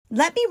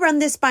Let me run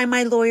this by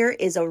my lawyer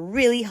is a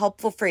really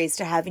helpful phrase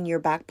to have in your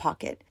back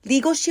pocket.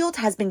 Legal Shield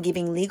has been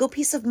giving legal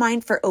peace of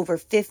mind for over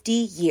 50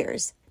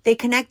 years. They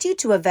connect you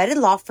to a vetted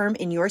law firm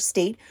in your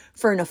state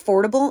for an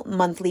affordable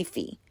monthly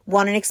fee.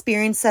 Want an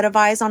experienced set of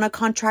eyes on a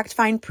contract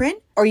fine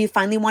print? Or you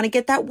finally want to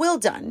get that will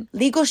done?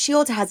 Legal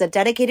Shield has a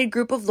dedicated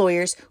group of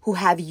lawyers who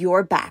have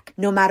your back,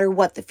 no matter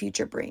what the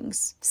future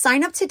brings.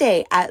 Sign up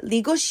today at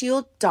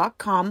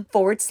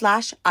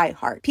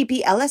LegalShield.com/iHeart.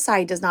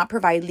 PPLSI does not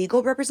provide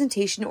legal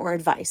representation or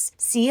advice.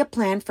 See a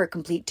plan for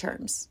complete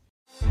terms.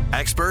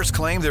 Experts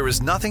claim there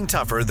is nothing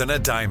tougher than a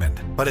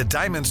diamond. But at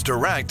Diamonds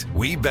Direct,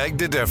 we beg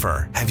to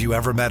differ. Have you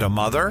ever met a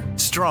mother?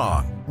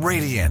 Strong,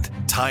 radiant,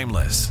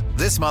 timeless.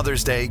 This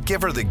Mother's Day,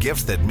 give her the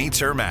gift that meets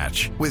her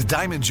match. With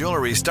diamond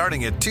jewelry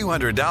starting at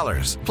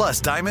 $200. Plus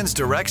Diamonds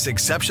Direct's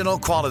exceptional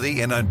quality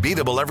and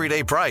unbeatable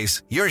everyday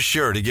price, you're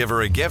sure to give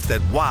her a gift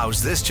that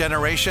wows this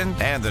generation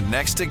and the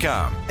next to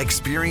come.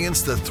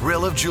 Experience the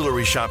thrill of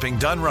jewelry shopping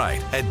done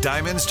right at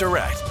Diamonds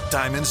Direct.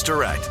 Diamonds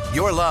Direct.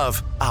 Your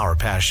love, our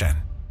passion.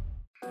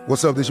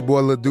 What's up, this your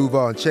boy Lil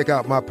Duval, and check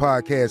out my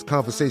podcast,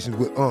 Conversations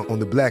with Unc, on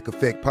the Black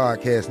Effect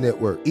Podcast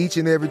Network. Each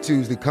and every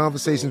Tuesday,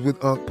 Conversations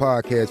with Unc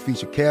podcast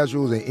feature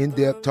casual and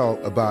in-depth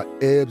talk about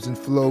ebbs and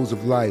flows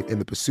of life and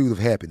the pursuit of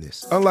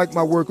happiness. Unlike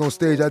my work on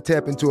stage, I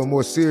tap into a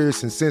more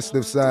serious and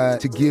sensitive side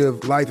to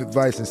give life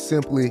advice and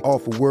simply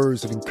offer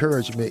words of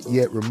encouragement,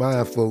 yet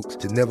remind folks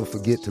to never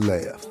forget to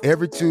laugh.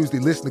 Every Tuesday,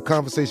 listen to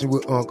Conversations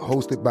with Unc,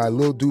 hosted by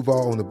Lil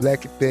Duval on the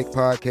Black Effect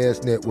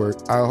Podcast Network,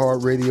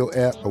 iHeartRadio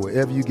app, or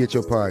wherever you get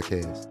your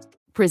podcasts.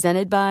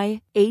 Presented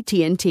by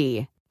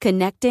AT&T.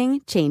 Connecting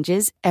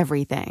changes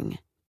everything.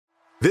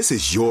 This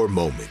is your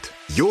moment,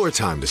 your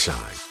time to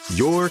shine,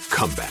 your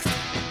comeback.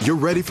 You're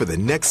ready for the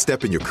next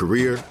step in your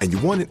career, and you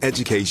want an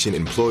education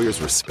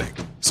employers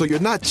respect. So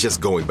you're not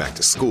just going back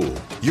to school,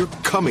 you're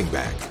coming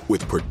back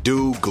with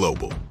Purdue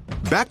Global.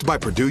 Backed by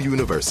Purdue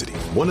University,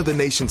 one of the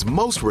nation's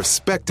most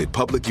respected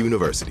public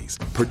universities,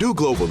 Purdue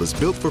Global is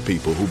built for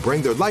people who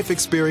bring their life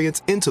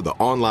experience into the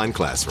online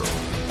classroom.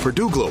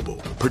 Purdue Global,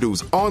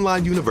 Purdue's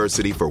online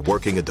university for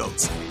working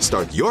adults.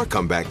 Start your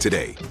comeback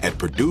today at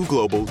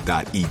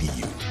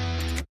purdueglobal.edu.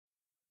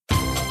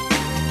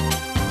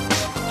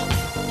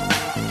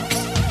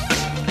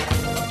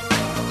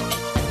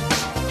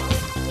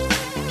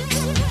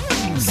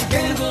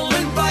 Scandal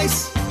and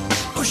vice,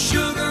 or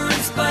sugar and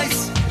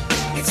spice.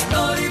 It's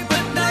naughty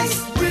but nice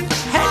with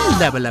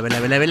Hello.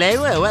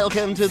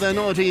 Welcome to the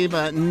Naughty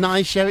But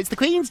Nice Show. It's the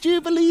Queen's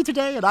Jubilee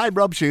today, and I'm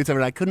Rob Shooter,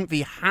 and I couldn't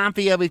be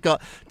happier. We've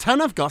got a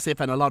ton of gossip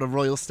and a lot of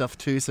royal stuff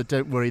too, so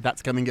don't worry,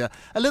 that's coming a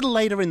little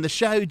later in the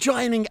show.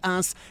 Joining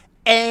us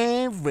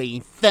every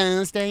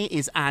Thursday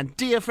is our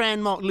dear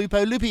friend Mark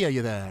Lupo. Loopy, are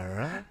you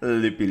there?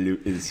 Loopy Loo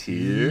is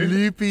here.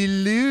 Loopy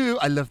Loo.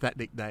 I love that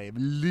nickname,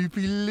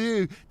 Loopy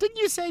Loo. Didn't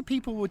you say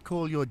people would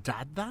call your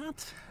dad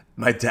that?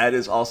 My dad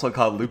is also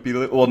called Loopy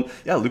Loo. Well,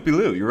 yeah, Loopy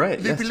Loo. You're right.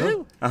 Loopy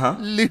Loo? Uh-huh.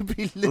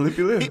 Loopy Loo.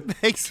 Loopy Loo.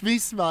 It makes me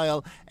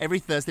smile every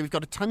Thursday. We've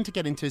got a ton to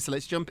get into, so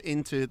let's jump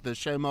into the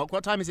show, Mark.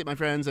 What time is it, my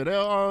friends? It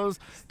is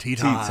tea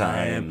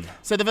time.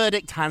 So the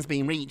verdict has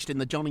been reached in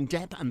the Johnny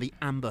Depp and the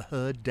Amber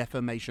Heard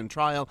defamation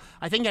trial.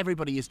 I think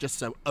everybody is just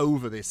so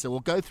over this, so we'll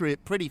go through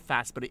it pretty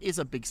fast, but it is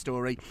a big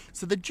story.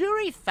 So the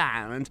jury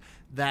found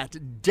that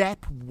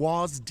Depp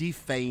was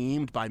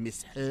defamed by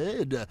Miss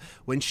Heard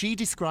when she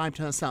described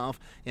herself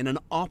in an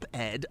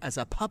op-ed as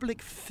a public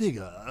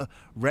figure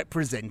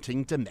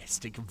representing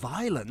domestic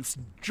violence.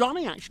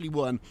 Johnny actually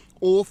won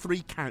all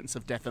 3 counts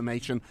of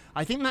defamation.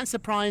 I think that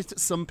surprised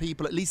some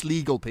people, at least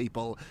legal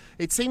people.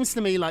 It seems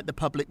to me like the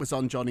public was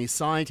on Johnny's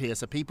side here,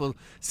 so people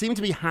seem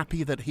to be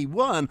happy that he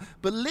won.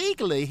 But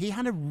legally, he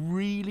had a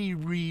really,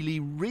 really,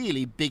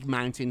 really big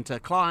mountain to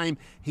climb.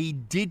 He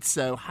did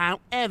so.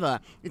 However,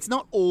 it's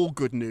not all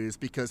good news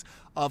because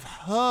of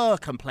her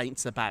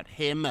complaints about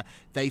him.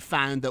 They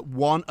found that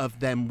one of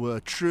them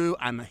were true,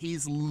 and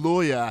his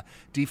lawyer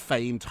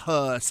defamed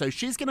her. So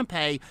she's going to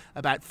pay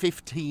about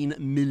 $15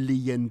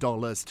 million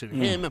to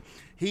him.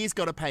 He's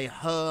got to pay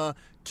her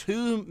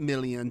 $2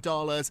 million.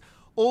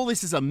 All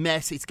this is a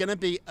mess. It's going to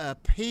be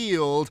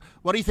appealed.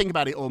 What do you think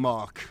about it all,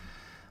 Mark?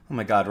 Oh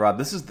my God, Rob!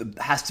 This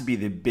has to be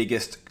the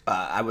biggest,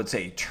 I would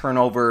say,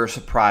 turnover,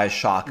 surprise,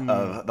 shock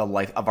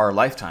of our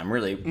lifetime.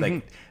 Really,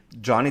 like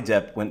Johnny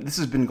Depp. When this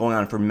has been going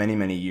on for many,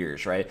 many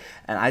years, right?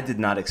 And I did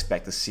not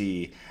expect to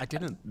see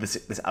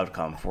this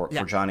outcome for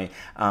Johnny.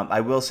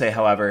 I will say,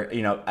 however,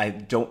 I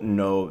don't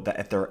know that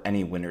if there are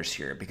any winners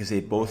here because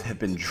they both have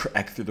been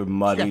dragged through the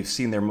mud. Yeah. We've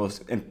seen their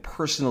most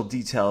impersonal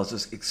details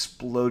just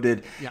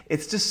exploded. Yeah.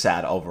 It's just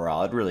sad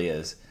overall. It really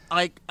is.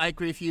 I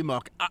agree with you,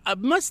 Mark. I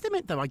must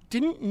admit, though, I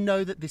didn't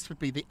know that this would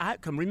be the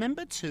outcome.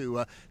 Remember,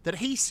 too, that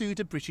he sued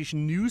a British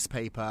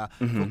newspaper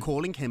for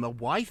calling him a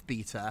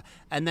wife-beater,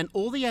 and then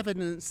all the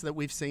evidence that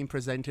we've seen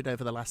presented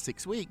over the last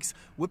 6 weeks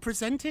was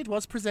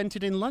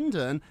presented in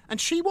London,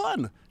 and she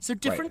won. So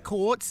different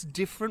courts,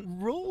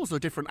 different rules, or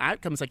different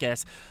outcomes, I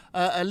guess.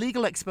 A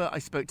legal expert I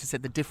spoke to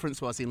said the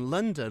difference was in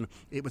London,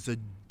 it was a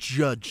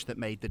judge that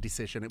made the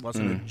decision. It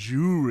wasn't a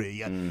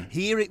jury.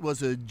 Here it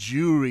was a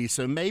jury.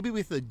 So maybe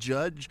with the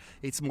judge,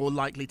 It's more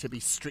likely to be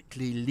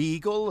strictly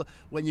legal.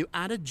 When you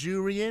add a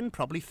jury in,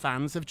 probably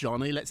fans of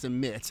Johnny, let's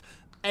admit,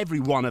 every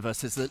one of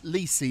us has at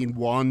least seen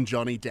one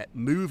Johnny Depp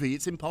movie.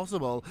 It's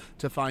impossible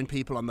to find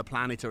people on the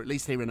planet, or at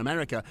least here in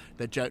America,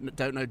 that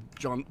don't know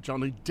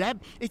Johnny Depp.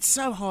 It's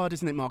so hard,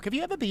 isn't it, Mark? Have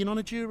you ever been on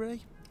a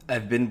jury?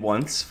 I've been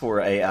once for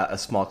a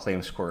small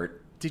claims court.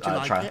 Did you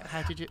like it?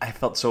 How did you? I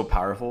felt so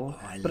powerful.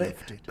 I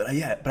loved it.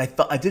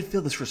 But I did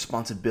feel this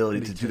responsibility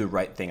to do the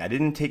right thing. I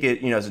didn't take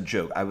it, as a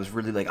joke. I was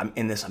really like, I'm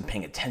in this. I'm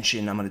paying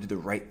attention. I'm going to do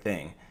the right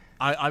thing.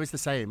 I was the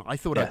same. I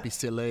thought I'd be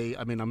silly.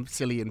 I mean, I'm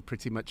silly in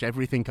pretty much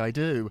everything I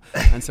do.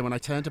 And so when I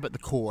turned up at the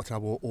court, I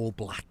wore all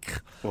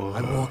black.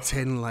 I walked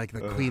in like the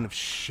Queen of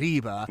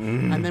Sheba.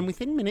 And then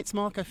within minutes,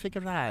 Mark, I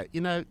figured out,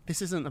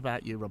 this isn't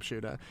about you, Rob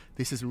Shuter.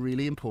 This is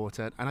really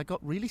important. And I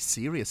got really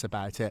serious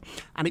about it.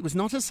 And it was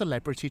not a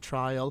celebrity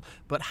trial,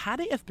 but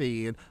had it have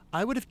been,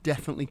 I would have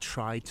definitely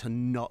tried to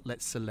not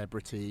let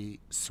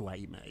celebrity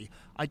sway me.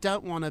 I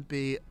don't want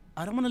to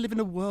live in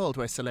a world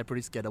where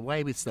celebrities get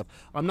away with stuff.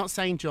 I'm not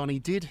saying Johnny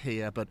did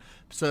here, but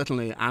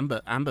certainly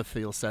Amber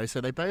feels so. So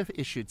they both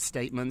issued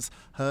statements.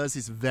 Hers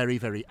is very,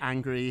 very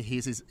angry.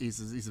 His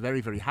is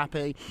very, very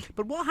happy.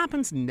 But what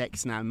happens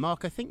next now,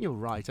 Mark? I think you're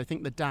right. I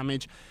think the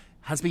damage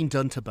has been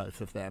done to both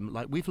of them.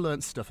 Like, we've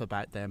learned stuff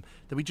about them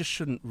that we just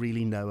shouldn't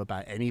really know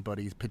about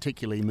anybody,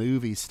 particularly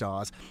movie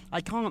stars.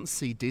 I can't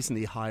see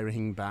Disney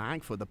hiring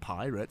back for the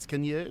Pirates,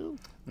 can you?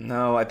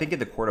 No, I think in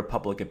the court of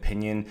public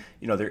opinion,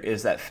 there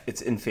is that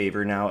it's in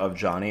favor now of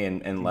Johnny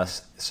and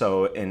less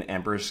so in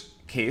Amber's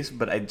case,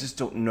 but I just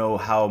don't know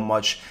how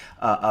much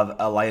of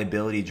a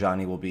liability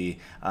Johnny will be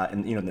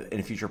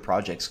in future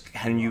projects.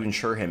 Can you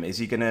insure him? Is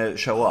he going to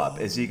show up?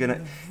 Is he going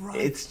to? Right.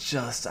 It's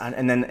just,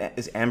 and then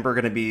is Amber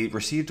going to be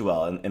received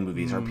well in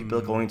movies? Are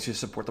people going to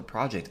support the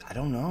project? I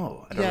don't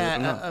know. I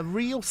don't know. A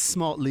real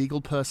smart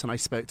legal person I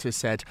spoke to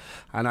said,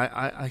 and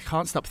I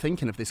can't stop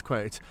thinking of this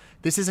quote,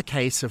 this is a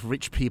case of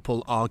rich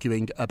people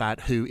arguing about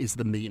who is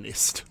the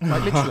meanest.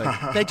 Like, literally.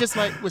 They just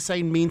were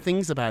saying mean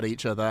things about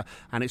each other,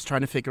 and it's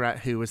trying to figure out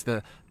who was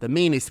the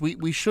meanest.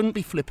 We shouldn't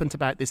be flippant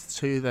about this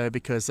too, though,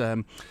 because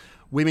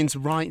women's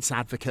rights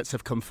advocates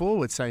have come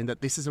forward saying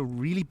that this is a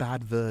really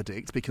bad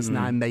verdict because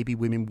now maybe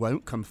women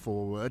won't come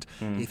forward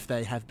if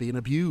they have been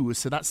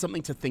abused. So that's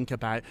something to think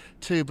about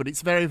too. But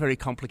it's very, very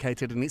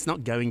complicated, and it's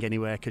not going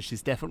anywhere because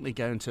she's definitely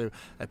going to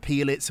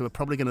appeal it. So we're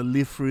probably going to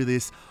live through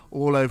this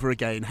all over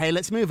again. Hey,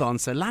 let's move on.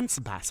 So Lance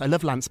Bass. I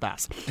love Lance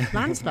Bass.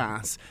 Lance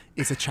Bass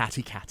is a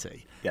chatty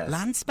catty. Yes.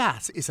 Lance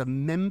Bass is a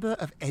member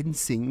of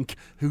NSYNC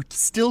who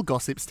still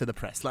gossips to the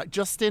press. Like,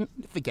 Justin,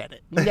 forget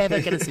it.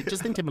 Never going to see.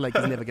 Justin Timberlake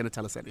is never going to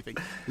tell us anything.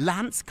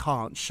 Lance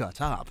can't shut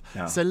up.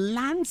 No. So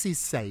Lance is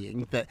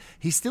saying that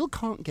he still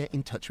can't get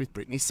in touch with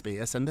Britney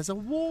Spears, and there's a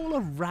wall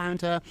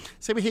around her.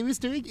 So he was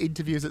doing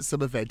interviews at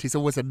some event. He's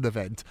always at an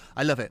event.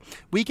 I love it.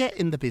 We get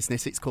in the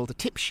business, it's called a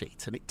tip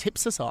sheet, and it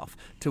tips us off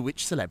to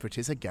which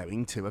celebrities are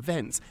going to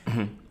events.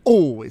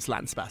 Always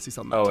Lance Bass is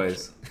on that tip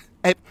sheet.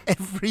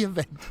 Every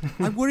event.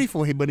 I worry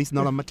for him when he's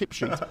not on my tip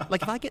sheet.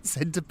 Like, if I get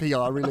sent to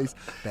PR release,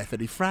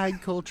 Bethany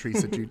Frankel,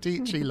 Teresa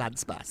Giudice,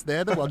 Lance Bass,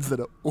 they're the ones that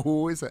are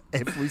always at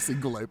every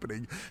single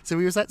opening. So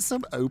he was at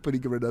some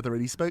opening or another,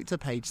 and he spoke to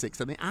Page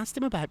Six, and they asked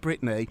him about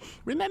Britney.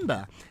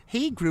 Remember,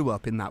 he grew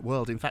up in that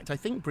world. In fact, I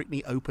think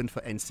Britney opened for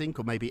NSYNC,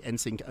 or maybe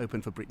NSYNC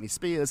opened for Britney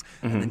Spears,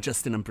 and then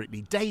Justin and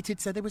Britney dated,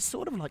 so they were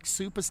sort of like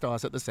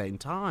superstars at the same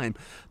time.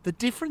 The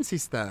difference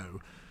is, though,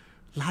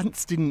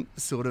 Lance didn't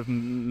sort of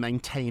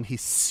maintain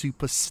his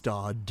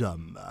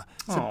superstardom.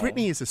 So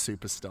Britney is a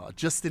superstar.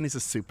 Justin is a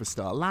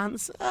superstar.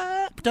 Lance,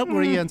 don't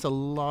worry, he earns a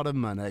lot of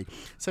money.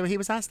 So he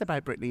was asked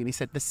about Britney, and he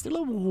said there's still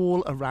a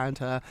wall around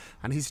her,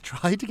 and he's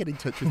tried to get in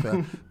touch with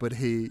her, but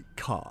he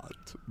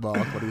can't. Mark,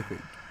 what do you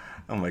think?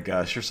 Oh my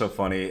gosh, you're so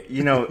funny.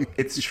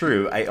 It's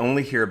true. I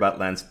only hear about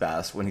Lance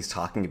Bass when he's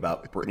talking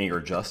about Britney or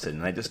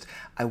Justin, and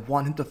I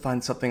want him to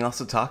find something else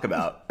to talk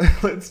about.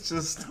 Let's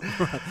just...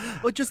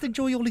 Or just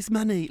enjoy all his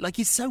money. Like,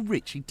 he's so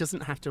rich, he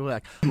doesn't have to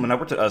work. When I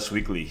worked at Us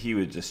Weekly, he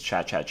would just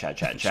chat.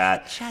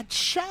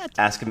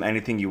 Ask him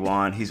anything you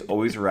want. He's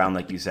always around,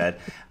 like you said.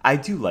 I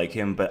do like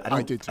him, but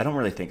I don't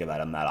really think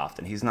about him that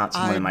often. He's not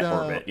someone in my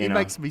orbit. It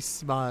makes me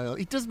smile.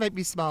 It does make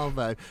me smile,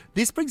 though.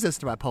 This brings us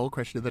to our poll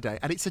question of the day,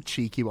 and it's a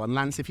cheeky one.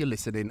 Lance, if you're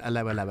listening,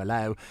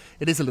 hello.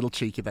 It is a little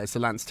cheeky, though, so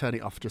Lance, turn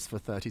it off just for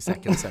 30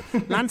 seconds. So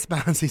Lance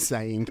Bass is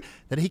saying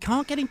that he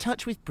can't get in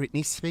touch with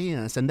Britney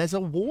Spears, and there's a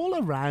wall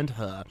around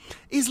her.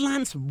 Is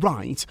Lance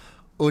right?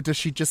 Or does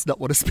she just not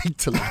want to speak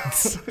to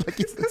Lance?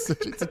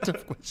 It's a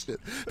tough question.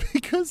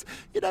 Because,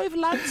 if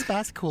Lance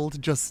Bass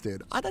called Justin,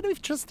 I don't know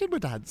if Justin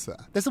would answer.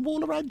 There's a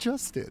wall around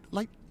Justin.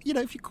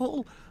 If you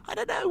call, I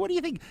don't know, what do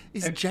you think?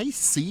 Is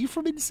JC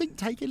from NSYNC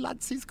taking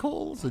Lance's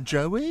calls? Or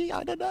Joey?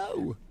 I don't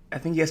know. I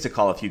think he has to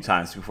call a few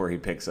times before he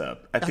picks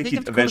up. I think he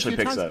eventually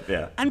picks up,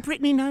 yeah. And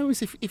Britney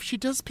knows if she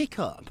does pick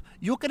up,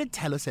 you're going to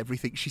tell us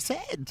everything she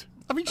said.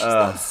 I mean, she's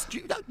not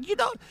stupid.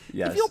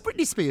 Yes. If you're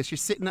Britney Spears, you're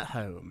sitting at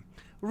home.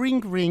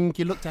 Ring,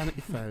 you look down at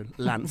your phone,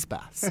 Lance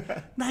Bass.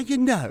 Now you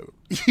know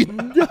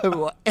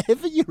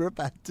whatever you're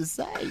about to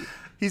say,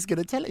 He's going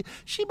to tell it.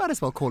 She might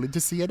as well call into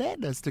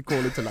CNN as to call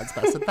into Lance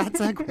Bass. That's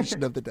our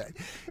question of the day.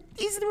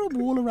 Is there a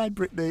wall around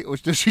Britney, or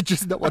does she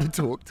just not want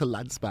to talk to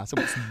Lance Bass?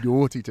 What's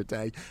naughty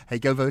today? Hey,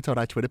 go vote on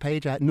our Twitter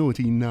page at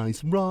Naughty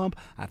Nice Rob.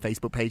 Our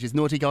Facebook page is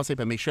Naughty Gossip,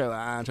 and be sure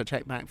to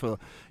check back for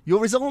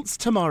your results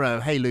tomorrow.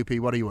 Hey, Loopy,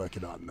 what are you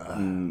working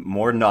on?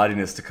 More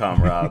naughtiness to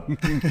come, Rob.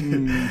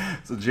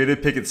 So Jada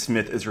Pinkett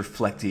Smith is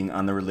reflecting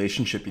on the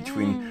relationship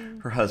between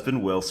her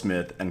husband Will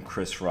Smith and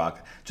Chris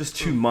Rock just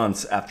 2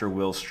 months after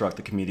Will struck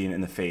the comedian in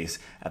the face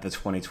at the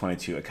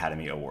 2022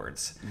 Academy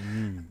Awards.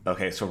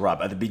 Okay, so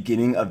Rob, at the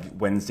beginning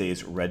of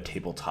Wednesday's Red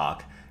Table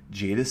Talk,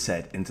 Jada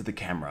said into the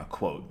camera,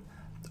 quote,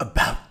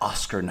 "About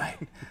Oscar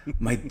night,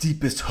 my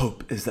deepest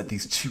hope is that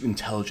these two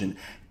intelligent,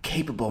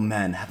 capable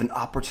men have an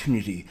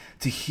opportunity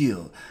to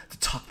heal, to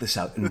talk this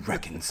out and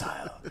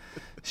reconcile."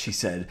 She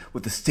said,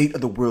 "With the state of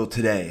the world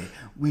today,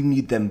 we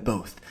need them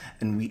both,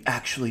 and we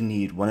actually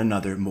need one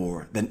another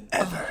more than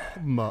ever."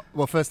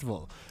 Well, first of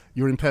all,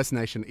 your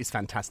impersonation is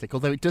fantastic,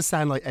 although it does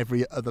sound like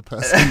every other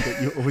person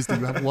that you always do.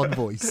 You have one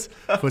voice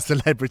for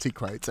celebrity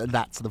quotes, and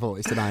that's the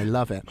voice, and I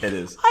love it. It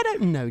is. I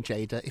don't know,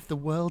 Jada, if the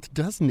world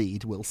does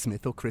need Will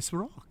Smith or Chris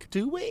Rock.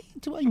 Do we?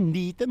 Do I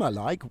need them? I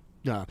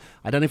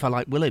don't know if I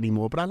like Will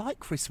anymore, but I like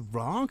Chris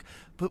Rock.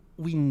 But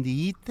we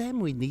need them.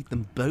 We need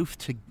them both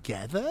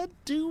together,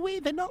 do we?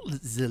 They're not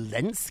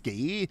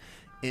Zelensky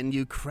in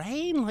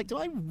Ukraine. Like, do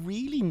I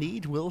really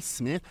need Will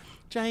Smith?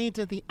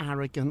 Jada, the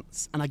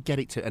arrogance, and I get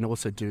it too. And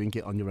also doing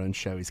it on your own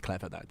show is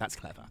clever, though. That's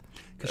clever.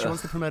 Because she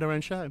wants to promote her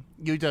own show.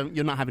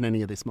 You're not having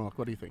any of this, Mark.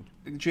 What do you think?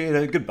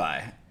 Jada,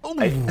 goodbye.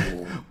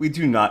 We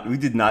did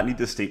not need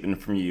this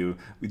statement from you.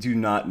 We do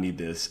not need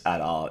this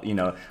at all. You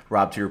know,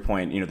 Rob, to your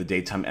point, the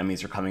daytime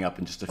Emmys are coming up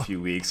in just a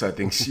few weeks. So I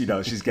think,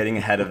 she's getting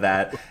ahead of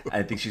that.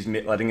 I think she's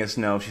letting us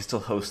know she still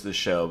hosts the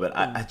show. But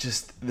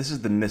this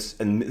is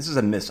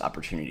a missed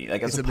opportunity.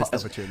 Like,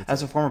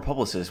 as a former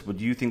publicist,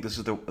 would you think this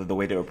is the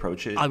way to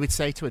approach it? I would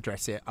say to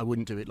address it, I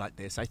wouldn't do it like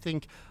this.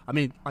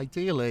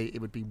 Ideally,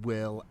 it would be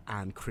Will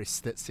and Chris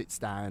that sits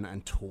down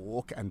and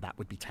talk, and that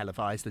would be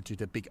televised. They'd do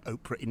the big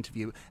Oprah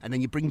interview, and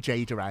then you bring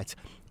Jada out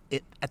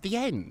at the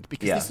end,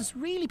 because this is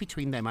really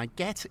between them. I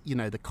get,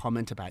 the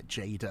comment about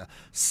Jada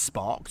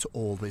sparked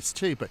all this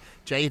too, but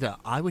Jada,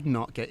 I would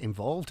not get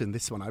involved in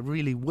this one. I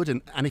really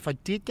wouldn't. And if I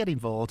did get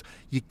involved,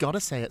 you got to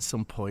say at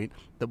some point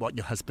that what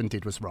your husband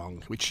did was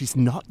wrong, which she's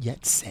not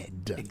yet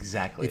said.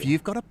 Exactly. If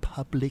you've got a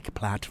public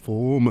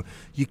platform,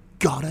 you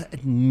gotta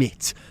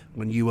admit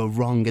when you were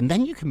wrong, and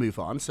then you can move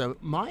on. So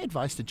my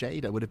advice to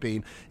Jada would have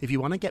been, if you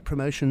want to get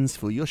promotions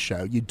for your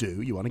show, you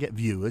do. You want to get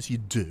viewers, you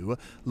do.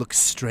 Look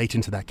straight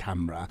into that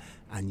camera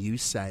and you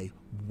say,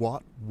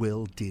 what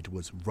Will did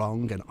was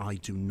wrong and I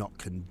do not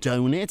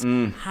condone it.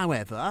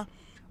 However,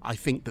 I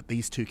think that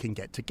these two can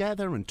get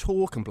together and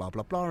talk and blah,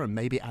 blah, blah, and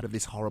maybe out of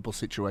this horrible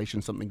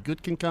situation something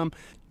good can come.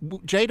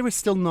 Jada has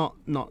still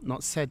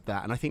not said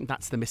that, and I think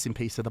that's the missing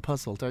piece of the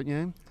puzzle, don't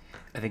you?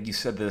 I think you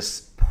said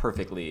this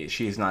perfectly.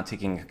 She is not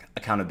taking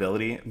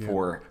accountability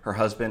for her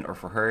husband or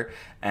for her,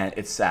 and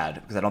it's sad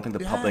because I don't think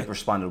the public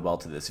responded well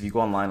to this. If you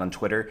go online on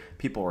Twitter,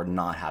 people are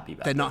not happy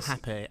about this. They're not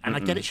happy, and I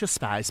get it's your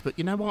spouse, but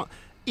you know what?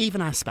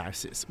 Even our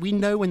spouses, we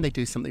know when they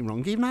do something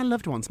wrong. Even our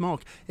loved ones,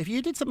 Mark, if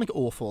you did something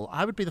awful,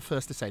 I would be the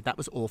first to say that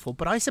was awful,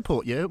 but I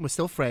support you, we're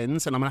still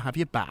friends, and I'm going to have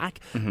you back,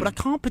 but I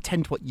can't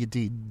pretend what you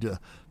did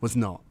was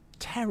not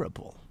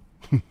terrible.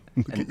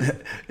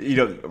 And, you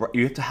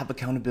have to have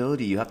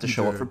accountability. You have to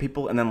show up for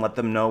people and then let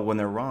them know when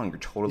they're wrong. You're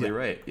totally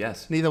right.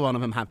 Yes. Neither one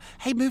of them have.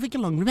 Hey, moving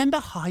along, remember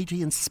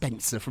Heidi and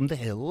Spencer from The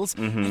Hills?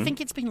 I think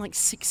it's been like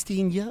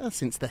 16 years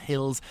since The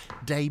Hills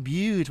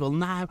debuted. Well,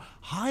 now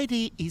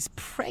Heidi is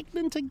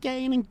pregnant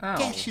again, and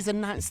guess she's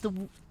announced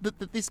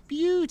this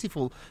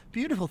beautiful,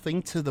 beautiful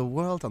thing to the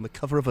world on the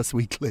cover of Us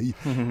Weekly.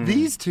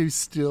 These two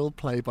still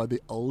play by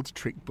the old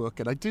trick book,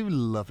 and I do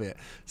love it.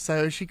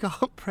 So she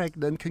got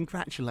pregnant.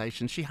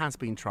 Congratulations. She has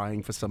been trying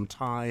for some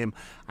time,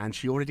 and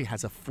she already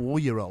has a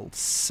 4-year-old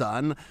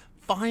son.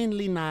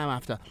 Finally now,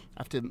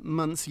 after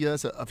months,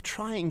 years of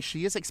trying,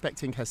 she is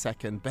expecting her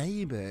second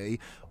baby.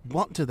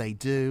 What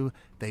do?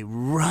 They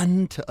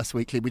run to Us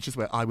Weekly, which is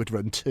where I would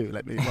run to, one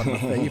of my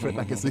favourite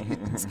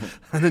magazines,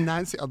 and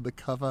announce it on the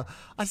cover.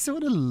 I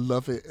sort of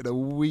love it in a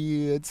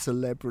weird,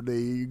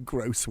 celebrity,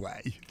 gross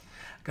way.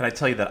 Can I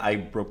tell you that I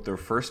broke their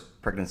first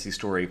pregnancy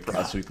story for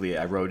Us Weekly?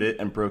 I wrote it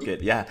and broke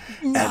it,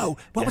 No!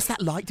 What was that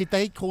like? Did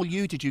they call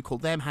you? Did you call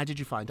them? How did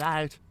you find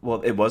out?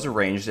 Well, it was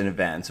arranged in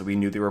advance, so we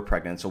knew they were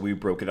pregnant, so we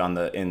broke it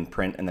in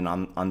print and then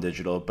on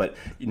digital. But,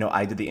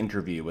 I did the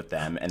interview with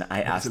them, and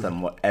I asked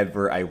them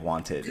whatever I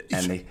wanted,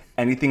 and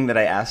anything that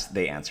I asked,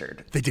 they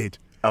answered. They did.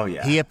 Oh,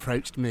 yeah. He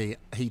approached me,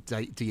 he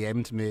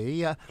DM'd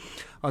me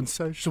on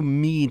social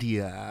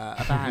media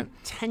about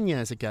 10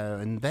 years ago,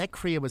 and their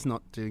career was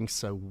not doing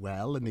so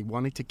well, and they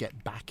wanted to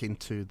get back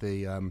into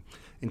the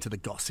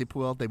gossip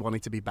world. They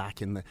wanted to be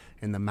back in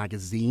the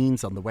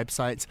magazines, on the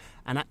websites.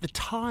 And at the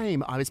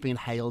time, I was being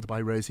hailed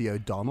by Rosie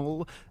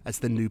O'Donnell as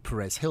the new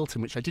Perez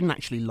Hilton, which I didn't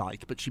actually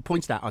like, but she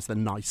pointed out as the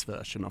nice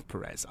version of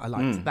Perez. I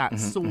liked that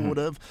sort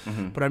of.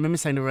 But I remember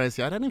saying to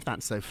Rosie, I don't know if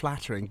that's so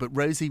flattering, but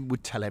Rosie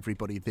would tell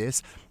everybody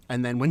this.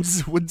 And then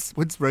once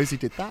Rosie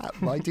did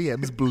that, my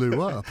DMs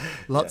blew up.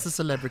 Lots of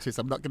celebrities.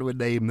 I'm not going to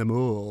name them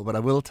all, but I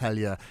will tell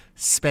you,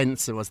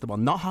 Spencer was the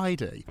one, not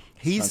Heidi.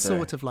 He's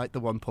sort of like the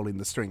one pulling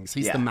the strings.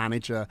 He's the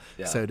manager,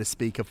 so to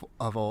speak, of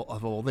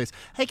all this.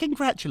 Hey,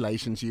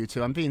 congratulations, you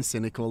two. I'm being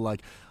cynical.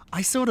 Like,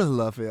 I sort of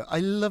love it. I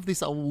love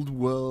this old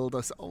world,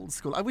 this old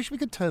school. I wish we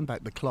could turn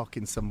back the clock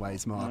in some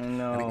ways, Mark. I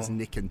know. And it was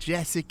Nick and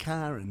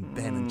Jessica and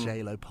Ben and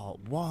J-Lo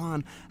part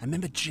 1. I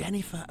remember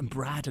Jennifer and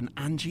Brad and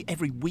Angie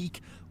every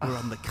week were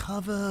on the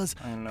covers.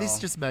 I know. This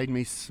just made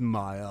me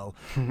smile.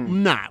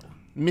 Now,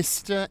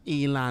 Mr.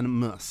 Elon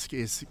Musk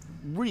is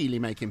really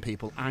making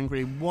people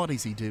angry. What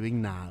is he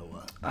doing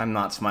now? I'm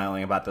not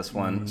smiling about this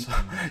one. So,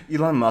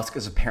 Elon Musk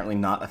is apparently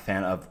not a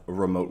fan of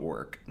remote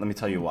work. Let me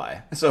tell you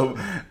why. So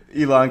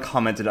Elon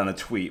commented on a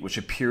tweet, which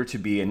appeared to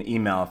be an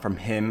email from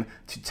him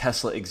to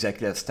Tesla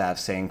executive staff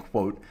saying,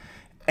 quote,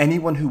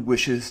 anyone who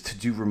wishes to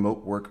do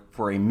remote work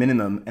for a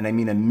minimum, and I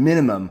mean a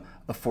minimum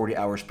of 40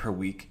 hours per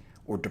week,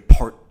 or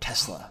depart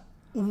Tesla.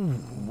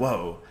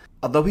 Whoa.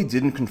 Although he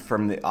didn't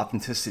confirm the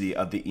authenticity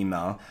of the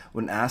email,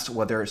 when asked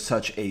whether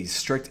such a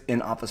strict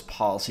in-office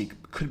policy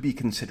could be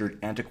considered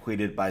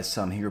antiquated by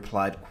some, he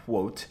replied,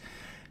 quote,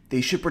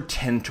 they should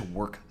pretend to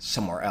work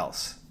somewhere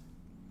else.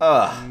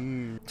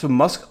 So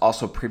Musk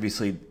also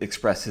previously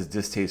expressed his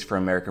distaste for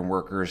American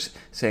workers,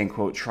 saying,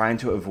 quote, trying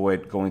to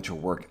avoid going to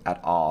work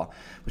at all,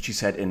 which he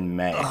said in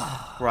May.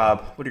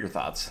 Rob, what are your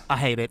thoughts? I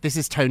hate it. This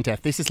is tone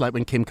deaf. This is like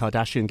when Kim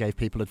Kardashian gave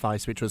people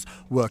advice, which was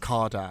work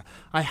harder.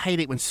 I hate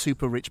it when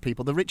super rich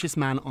people, the richest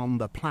man on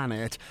the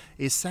planet,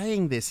 is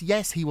saying this.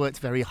 Yes, he worked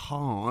very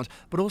hard,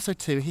 but also,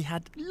 too, he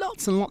had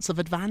lots and lots of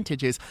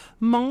advantages.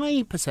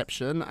 My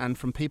perception, and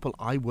from people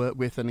I work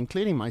with, and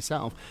including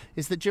myself,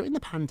 is that during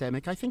the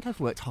pandemic, I think I've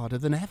worked harder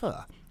than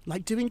ever.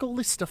 Like doing all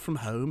this stuff from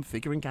home,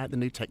 figuring out the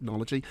new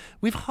technology.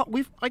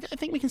 I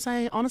think we can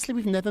say, honestly,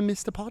 we've never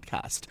missed a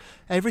podcast.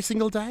 Every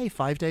single day,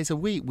 5 days a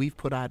week, we've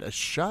put out a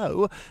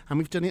show, and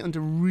we've done it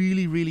under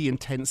really, really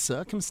intense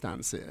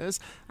circumstances.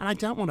 And I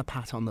don't want to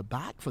pat on the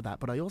back for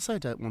that, but I also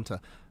don't want a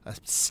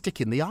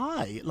stick in the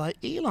eye. Like,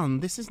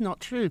 Elon, this is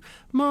not true.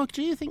 Mark,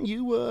 do you think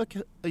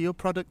your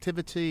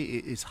productivity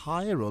is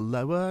higher or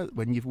lower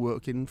when you've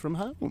working from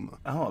home?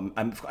 Oh,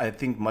 I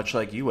think much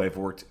like you, I've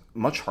worked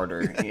much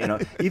harder. You know,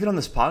 even on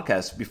this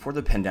podcast, before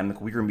the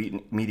pandemic, we were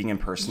meeting in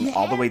person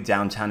all the way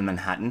downtown in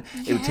Manhattan.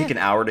 It would take an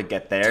hour to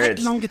get there.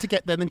 It's longer to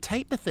get there than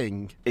tape the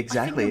thing.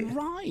 Exactly. I think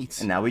you're right.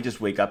 And now we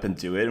just wake up and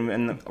do it,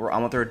 and we're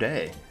on with our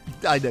day.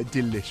 I know,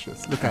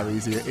 delicious. Look how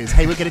easy it is.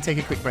 Hey, we're going to take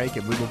a quick break,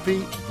 and we will be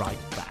right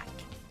back.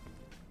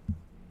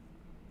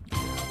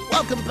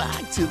 Welcome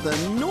back to the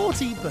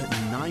Naughty But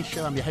Nice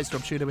Show. I'm your host,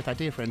 Rob Shuter, with our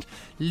dear friend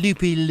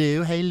Loopy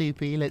Lou. Hey,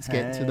 Loopy, let's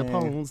get to the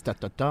polls.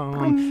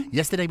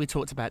 Yesterday we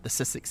talked about the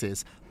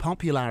Sussexes'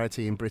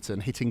 popularity in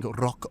Britain hitting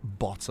rock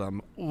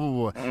bottom.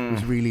 Ooh, it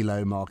was really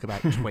low, Mark,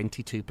 about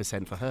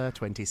 22% for her,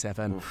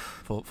 27%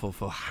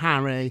 for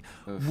Harry.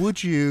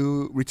 Would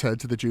you return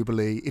to the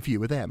Jubilee if you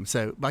were them?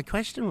 So my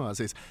question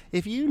is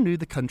if you knew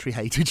the country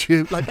hated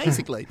you, like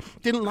basically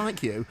didn't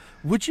like you,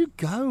 would you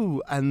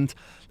go and...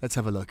 Let's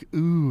have a look.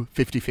 Ooh,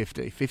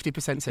 50-50.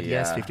 50% said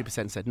yes,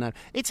 50% said no.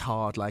 It's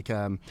hard. Like,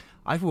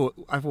 I've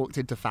walked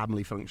into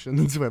family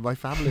functions where my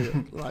family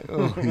are like,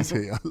 oh, he's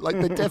here. Like,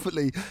 they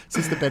definitely,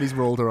 Sister Betty's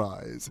rolled her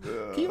eyes.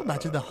 Can you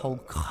imagine the whole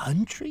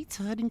country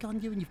turning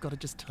on you and you've got to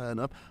just turn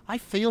up? I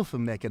feel for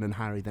Meghan and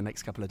Harry the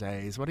next couple of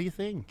days. What do you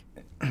think?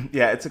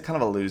 Yeah, it's a kind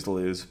of a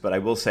lose-lose, but I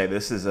will say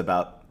this is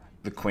about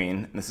the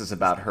Queen. This is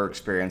about her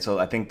experience. So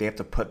I think they have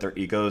to put their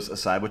egos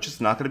aside, which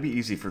is not going to be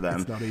easy for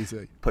them. It's not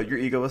easy. Put your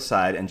ego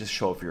aside and just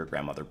show up for your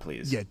grandmother,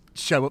 please. Yeah,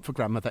 show up for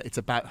grandmother. It's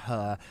about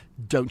her.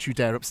 Don't you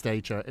dare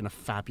upstage her in a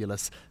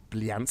fabulous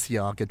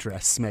Balenciaga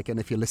dress, Meghan.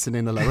 If you're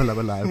listening,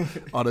 hello.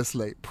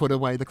 Honestly, put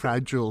away the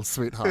crown jewels,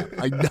 sweetheart.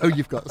 I know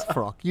you've got a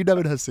frock. You know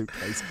in her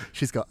suitcase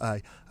she's got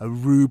a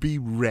ruby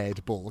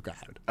red ball gown.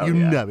 You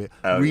know it.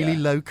 Really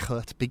low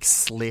cut, big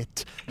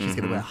slit. She's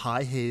going to wear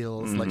high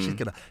heels. Like she's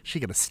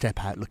gonna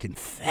step out looking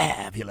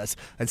fabulous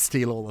and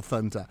steal all the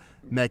thunder.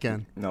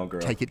 Meghan, no, girl.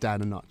 Take it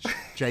down a notch.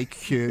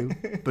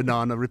 JQ,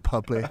 Banana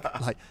Republic.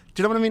 Like,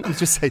 do you know what I mean? I'm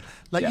just saying,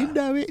 like, you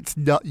know it. It's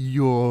not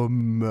your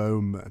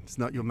moment. It's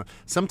not your moment.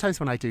 Sometimes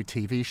when I do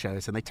TV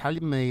shows and they tell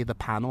me the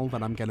panel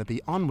that I'm going to be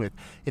on with,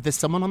 if there's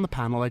someone on the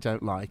panel I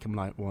don't like, I'm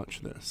like,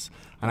 watch this.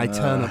 And I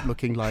turn up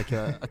looking like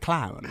a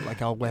clown.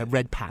 Like I'll wear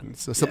red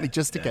pants or something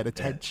just to get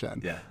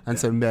attention.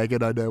 So,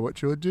 Meghan, I know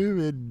what you're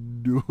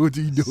doing.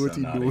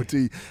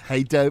 Naughty.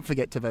 Hey, don't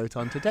forget to vote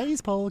on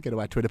today's poll. Go to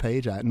our Twitter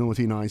page at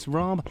Naughty Nice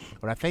Rob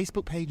or our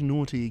Facebook page,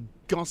 Naughty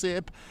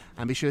gossip.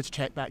 And be sure to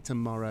check back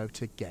tomorrow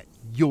to get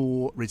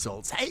your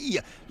results. Hey,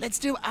 let's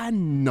do our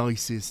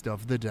nicest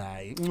of the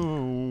day.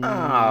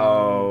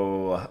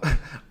 Oh.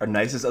 Our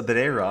nicest of the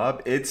day,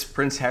 Rob. It's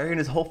Prince Harry and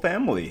his whole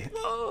family.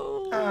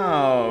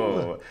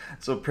 Oh.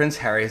 So Prince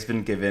Harry has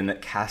been given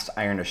cast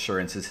iron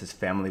assurances his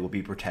family will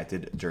be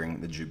protected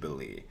during the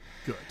Jubilee.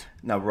 Good.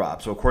 Now,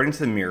 Rob, so according to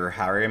the Mirror,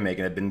 Harry and Meghan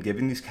have been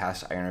given these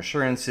cast iron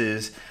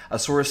assurances. A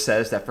source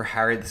says that for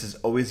Harry, this has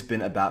always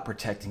been about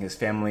protecting his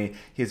family.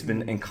 He has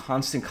been in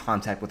constant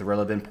contact with the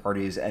relevant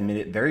parties and made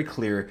it very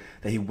clear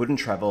that he wouldn't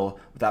travel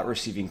without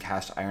receiving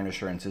cast iron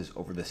assurances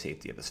over the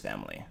safety of his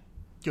family.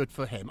 Good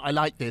for him. I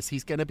like this.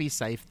 He's going to be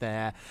safe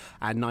there.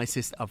 Our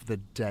nicest of the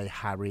day,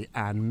 Harry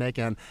and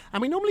Meghan. And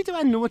we normally do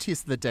our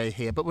naughtiest of the day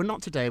here, but we're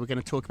not today. We're going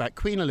to talk about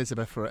Queen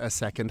Elizabeth for a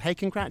second. Hey,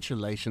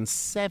 congratulations.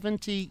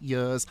 70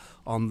 years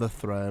on the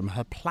throne.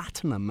 Her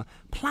platinum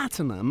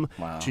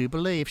Wow.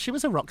 Jubilee. If she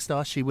was a rock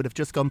star, she would have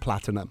just gone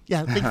platinum.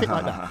 Yeah, think of it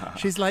like that.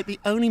 She's like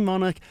the only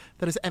monarch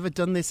that has ever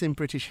done this in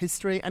British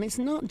history. And it's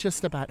not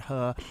just about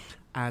her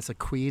as a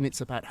queen, it's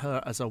about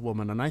her as a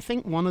woman. And I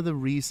think one of the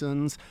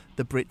reasons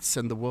the Brits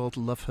and the world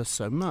love her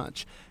so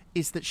much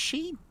is that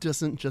she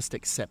doesn't just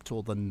accept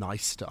all the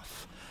nice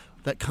stuff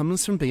that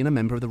comes from being a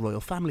member of the royal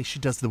family. She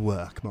does the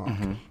work, Mark.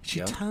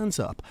 She turns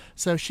up.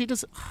 So she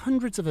does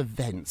hundreds of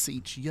events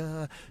each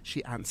year.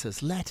 She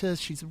answers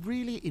letters. She's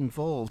really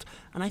involved.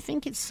 And I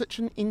think it's such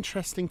an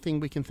interesting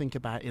thing we can think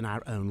about in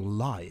our own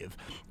life.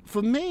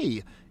 For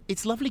me,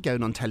 it's lovely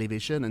going on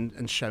television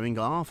and showing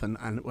off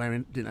and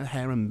wearing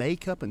hair and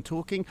makeup and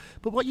talking.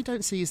 But what you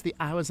don't see is the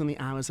hours and the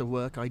hours of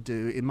work I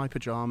do in my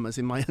pajamas,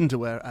 in my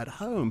underwear at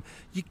home.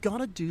 You got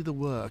to do the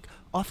work.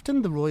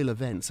 Often the royal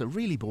events are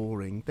really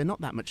boring. They're not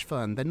that much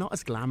fun. They're not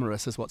as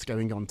glamorous as what's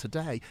going on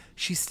today.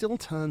 She still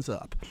turns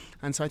up.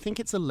 And so I think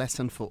it's a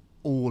lesson for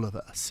all of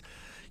us.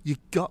 You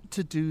got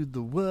to do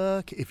the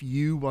work if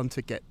you want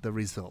to get the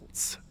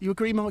results. You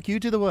agree, Mark? You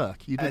do the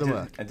work. You do the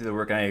work. I do the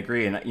work, and I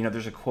agree. And,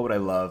 there's a quote I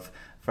love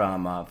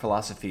from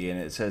philosophy, and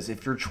it says,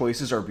 if your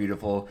choices are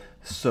beautiful,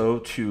 so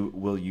too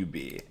will you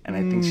be. And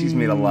I think she's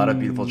made a lot of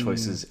beautiful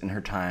choices in her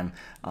time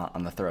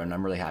on the throne.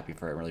 I'm really happy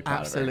for her. I'm really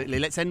proud of her. Absolutely.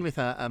 Let's end with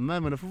a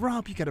moment of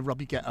Rob. You get a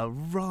Rob, you get a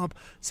Rob.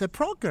 So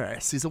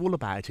progress is all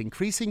about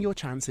increasing your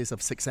chances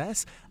of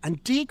success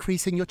and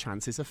decreasing your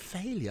chances of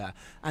failure.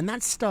 And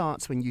that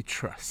starts when you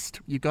trust.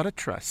 You've got to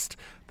trust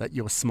that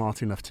you're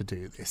smart enough to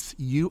do this.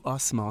 You are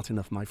smart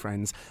enough, my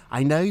friends.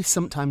 I know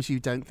sometimes you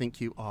don't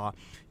think you are.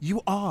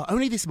 You are.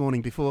 Only this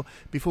morning before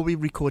we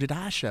recorded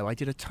our show, I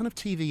did a ton of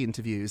TV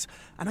interviews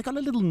and I got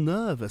a little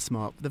nervous,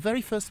 Mark. The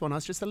very first one, I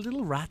was just a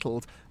little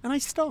rattled and I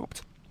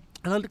stopped.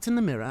 And I looked in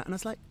the mirror and I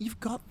was like, you've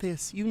got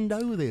this. You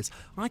know this.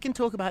 I can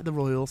talk about the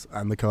royals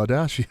and the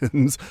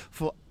Kardashians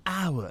for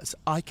hours.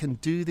 I can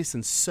do this,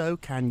 and so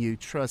can you.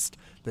 Trust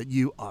that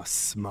you are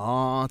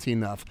smart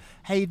enough.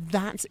 Hey,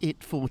 that's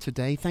it for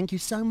today. Thank you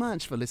so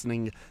much for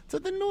listening to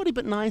the Naughty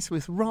But Nice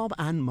with Rob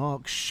and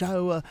Mark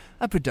show,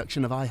 a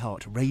production of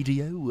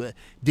iHeartRadio.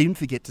 Don't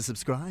forget to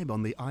subscribe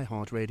on the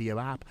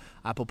iHeartRadio app,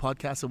 Apple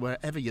Podcasts, or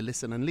wherever you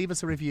listen, and leave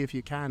us a review if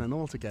you can. And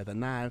all together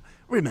now,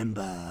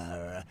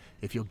 remember,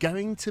 if you're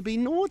going to be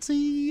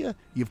naughty,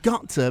 you've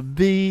got to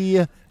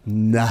be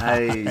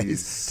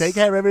nice. Take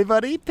care,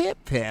 everybody. Pip,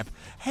 pip.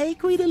 Hey,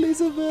 Queen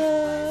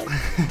Elizabeth.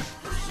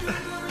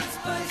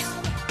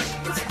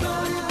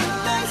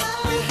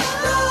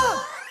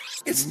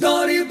 It's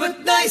Naughty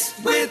But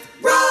Nice with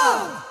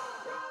Rob.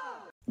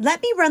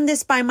 Let me run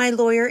this by my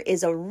lawyer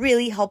is a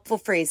really helpful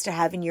phrase to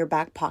have in your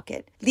back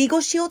pocket.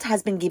 Legal Shield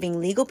has been giving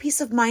legal peace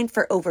of mind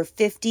for over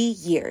 50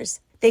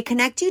 years. They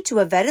connect you to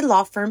a vetted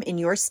law firm in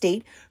your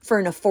state for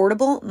an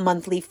affordable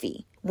monthly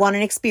fee. Want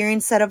an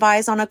experienced set of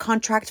eyes on a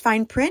contract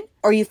fine print?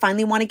 Or you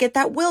finally want to get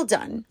that will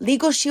done?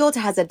 Legal Shield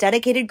has a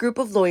dedicated group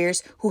of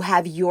lawyers who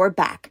have your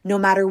back, no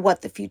matter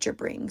what the future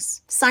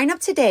brings. Sign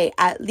up today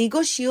at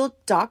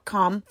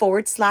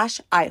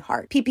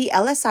LegalShield.com/iHeart.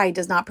 PPLSI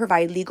does not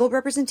provide legal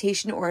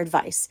representation or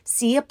advice.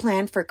 See a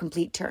plan for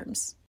complete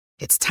terms.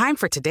 It's time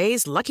for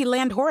today's Lucky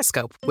Land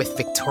horoscope with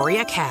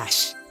Victoria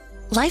Cash.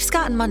 Life's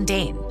gotten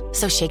mundane,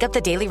 so shake up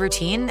the daily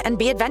routine and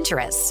be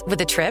adventurous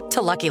with a trip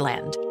to Lucky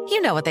Land.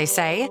 You know what they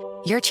say.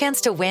 Your chance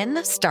to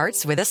win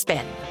starts with a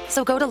spin.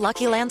 So go to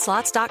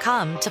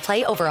LuckyLandSlots.com to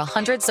play over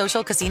 100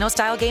 social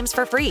casino-style games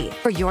for free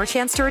for your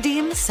chance to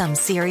redeem some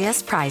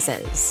serious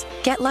prizes.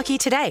 Get lucky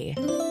today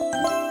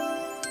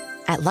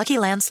at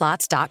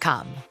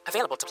LuckyLandSlots.com.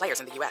 Available to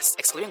players in the U.S.,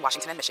 excluding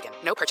Washington and Michigan.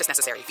 No purchase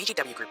necessary.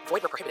 VGW Group.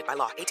 Void where prohibited by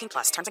law.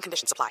 18+. Terms and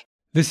conditions apply.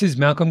 This is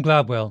Malcolm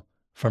Gladwell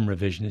from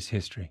Revisionist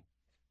History.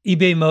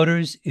 eBay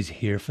Motors is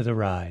here for the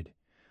ride.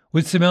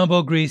 With some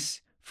elbow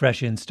grease,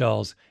 fresh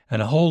installs,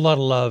 and a whole lot of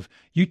love,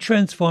 you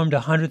transformed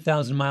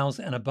 100,000 miles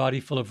and a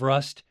body full of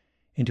rust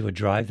into a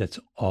drive that's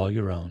all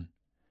your own.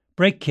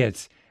 Brake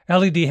kits,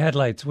 LED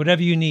headlights,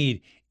 whatever you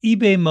need,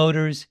 eBay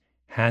Motors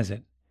has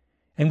it.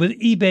 And with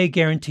eBay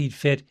Guaranteed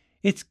Fit,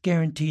 it's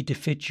guaranteed to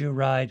fit your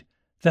ride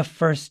the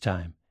first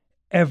time,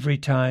 every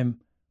time,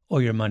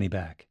 or your money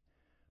back.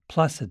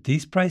 Plus, at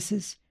these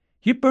prices,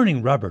 you're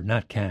burning rubber,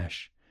 not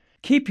cash.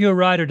 Keep your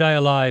ride or die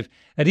alive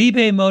at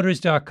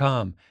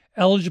ebaymotors.com.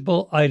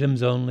 Eligible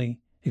items only.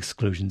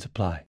 Exclusions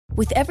apply.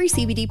 With every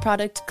CBD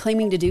product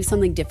claiming to do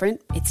something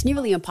different, it's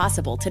nearly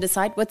impossible to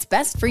decide what's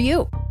best for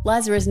you.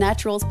 Lazarus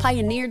Naturals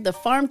pioneered the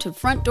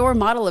farm-to-front-door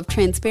model of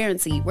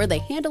transparency, where they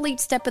handle each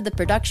step of the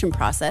production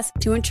process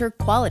to ensure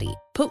quality,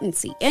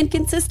 potency, and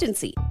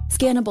consistency.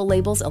 Scannable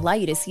labels allow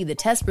you to see the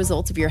test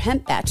results of your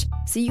hemp batch,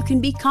 so you can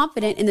be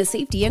confident in the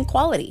safety and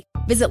quality.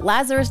 Visit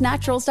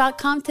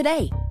LazarusNaturals.com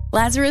today.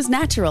 Lazarus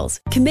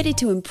Naturals, committed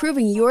to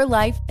improving your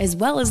life as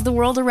well as the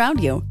world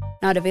around you.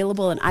 Not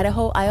available in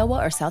Idaho,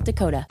 Iowa, or South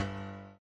Dakota.